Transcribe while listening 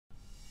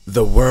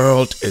The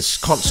world is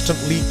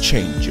constantly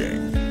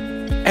changing.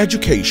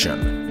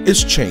 Education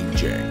is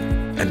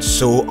changing, and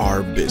so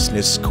are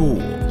business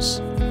schools.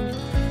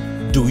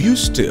 Do you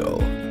still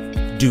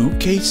do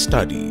case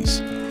studies,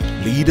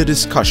 lead a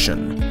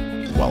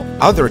discussion, while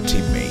other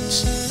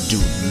teammates do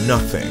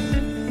nothing?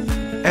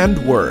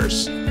 And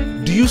worse,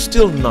 do you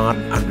still not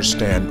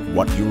understand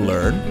what you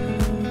learn?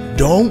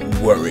 Don't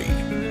worry,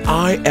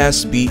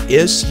 iSB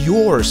is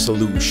your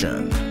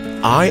solution.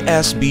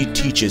 iSB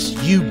teaches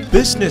you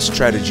business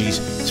strategies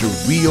through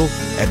real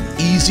and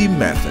easy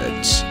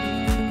methods.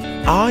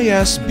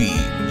 iSB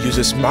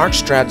uses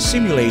Markstrat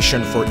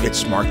simulation for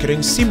its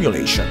marketing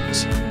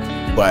simulations.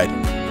 But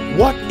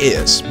what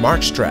is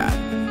Markstrat?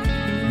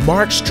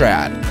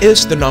 Markstrat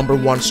is the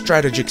 #1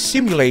 strategic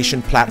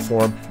simulation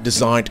platform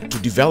designed to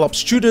develop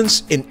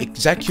students in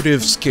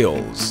executive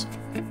skills.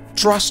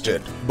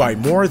 Trusted by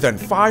more than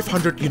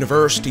 500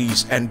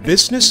 universities and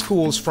business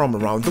schools from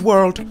around the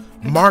world,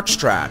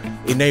 Markstrat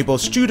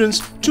enables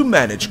students to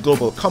manage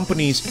global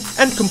companies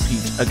and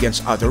compete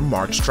against other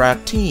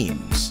Markstrat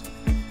teams.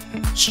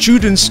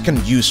 Students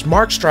can use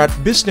Markstrat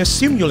business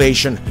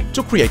simulation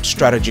to create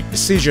strategic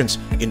decisions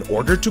in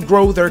order to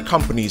grow their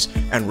companies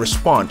and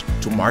respond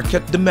to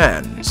market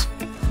demands.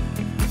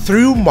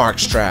 Through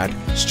Markstrat,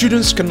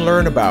 students can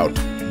learn about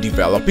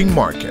developing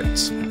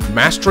markets,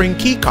 mastering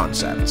key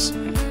concepts,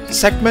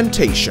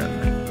 segmentation,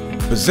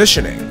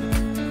 positioning,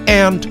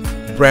 and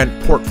brand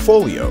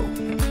portfolio.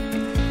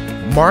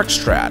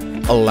 Markstrat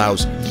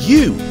allows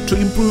you to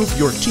improve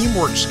your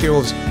teamwork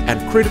skills and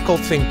critical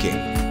thinking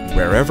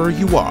wherever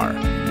you are.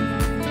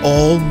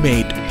 All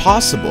made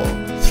possible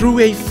through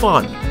a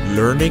fun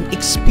learning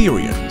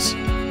experience.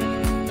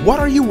 What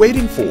are you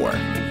waiting for?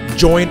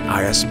 Join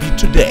iSB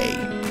today.